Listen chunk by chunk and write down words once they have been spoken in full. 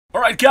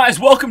Alright guys,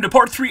 welcome to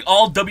part 3,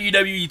 all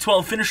WWE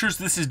 12 finishers.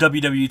 This is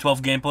WWE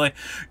 12 gameplay.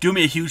 Do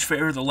me a huge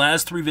favor, the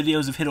last 3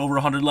 videos have hit over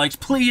 100 likes.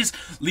 Please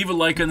leave a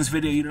like on this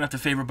video. You don't have to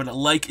favorite, but a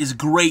like is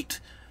great.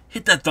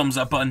 Hit that thumbs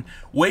up button.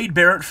 Wade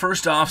Barrett,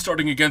 first off,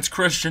 starting against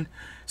Christian.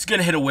 He's going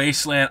to hit a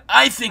wasteland.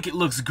 I think it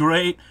looks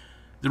great.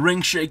 The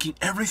ring shaking,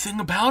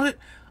 everything about it.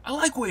 I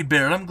like Wade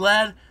Barrett. I'm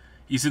glad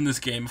he's in this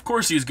game. Of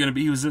course he's going to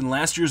be. He was in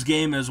last year's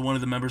game as one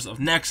of the members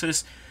of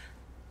Nexus.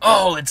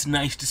 Oh, it's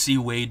nice to see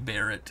Wade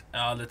Barrett.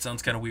 Oh, that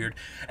sounds kind of weird.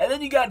 And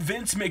then you got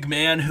Vince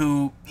McMahon,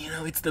 who, you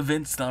know, it's the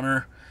Vince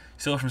Stunner.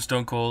 Still from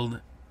Stone Cold.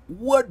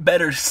 What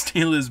better to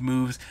steal his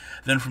moves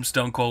than from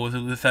Stone Cold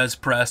with the Fez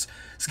press?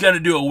 He's going to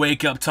do a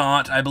wake-up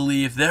taunt, I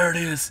believe. There it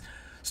is.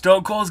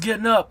 Stone Cold's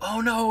getting up.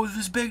 Oh, no, with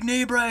his big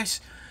knee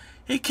brace.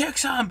 He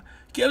kicks him.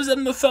 Gives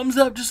him the thumbs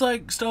up just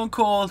like Stone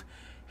Cold.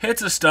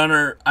 Hits a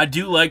stunner. I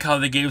do like how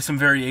they gave some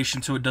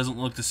variation so it doesn't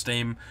look the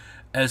same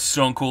as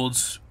Stone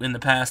Cold's in the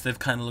past. They've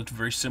kind of looked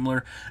very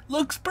similar.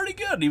 Looks pretty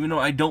good, even though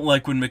I don't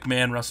like when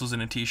McMahon wrestles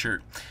in a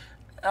t-shirt.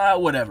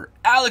 Whatever.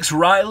 Alex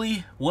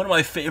Riley, one of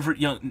my favorite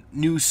young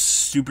new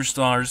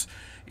superstars,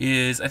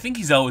 is, I think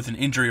he's out with an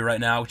injury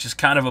right now, which is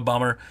kind of a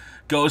bummer.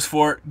 Goes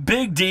for it.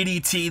 Big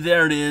DDT,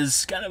 there it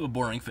is. Kind of a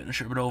boring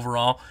finisher, but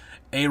overall,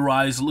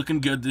 A-Rise looking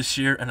good this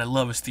year, and I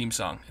love his theme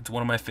song. It's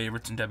one of my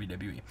favorites in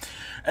WWE.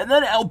 And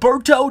then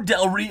Alberto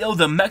Del Rio,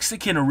 the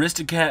Mexican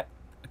aristocrat.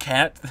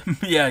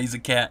 Yeah, he's a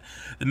cat.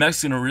 The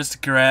Mexican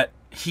aristocrat.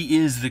 He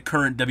is the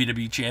current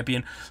WWE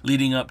champion,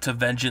 leading up to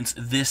Vengeance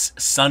this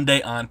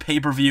Sunday on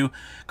pay-per-view.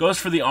 Goes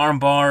for the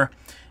armbar,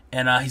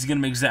 and he's going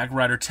to make Zack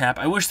Ryder tap.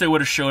 I wish they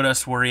would have showed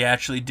us where he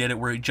actually did it,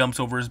 where he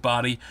jumps over his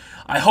body.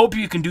 I hope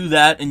you can do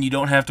that, and you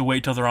don't have to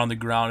wait till they're on the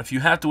ground. If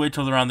you have to wait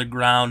till they're on the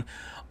ground,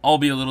 I'll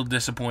be a little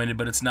disappointed,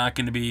 but it's not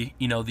going to be,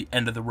 you know, the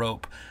end of the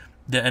rope.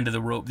 The end of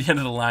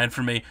the line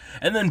for me.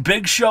 And then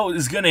Big Show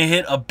is going to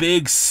hit a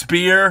big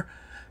spear.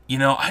 You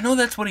know, I know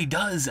that's what he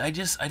does. I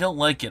don't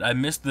like it. I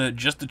missed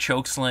just the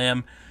choke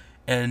slam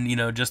and, you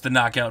know, just the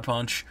knockout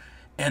punch.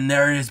 And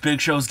there it is.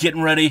 Big Show's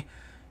getting ready.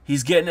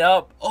 He's getting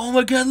up. Oh,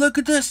 my God, look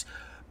at this.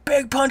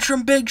 Big punch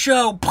from Big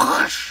Show.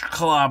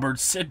 Clobbered.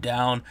 Sit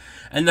down.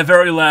 And the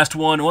very last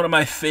one of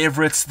my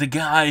favorites, the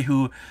guy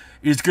who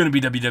is going to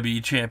be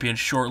WWE champion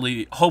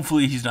shortly.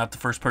 Hopefully he's not the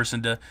first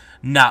person to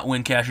not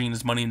win, cashing in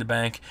his Money in the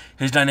Bank.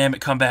 His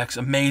dynamic comeback's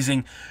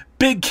amazing.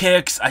 Big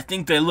kicks. I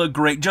think they look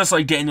great, just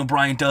like Daniel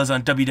Bryan does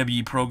on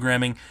WWE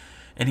programming.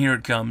 And here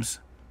it comes.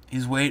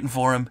 He's waiting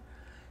for him.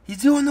 He's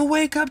doing the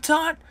wake-up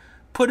taunt.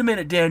 Put him in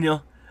it,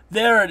 Daniel.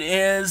 There it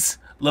is.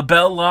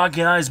 LaBelle Lock,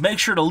 guys. Make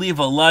sure to leave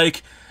a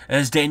like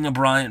as Daniel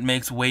Bryan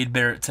makes Wade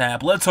Barrett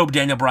tap. Let's hope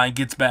Daniel Bryan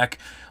gets back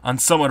on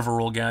somewhat of a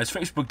roll, guys.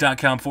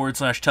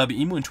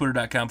 Facebook.com/TubbyEmu and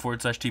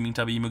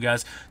Twitter.com/TeamingTubbyEmu,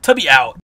 guys. Tubby out.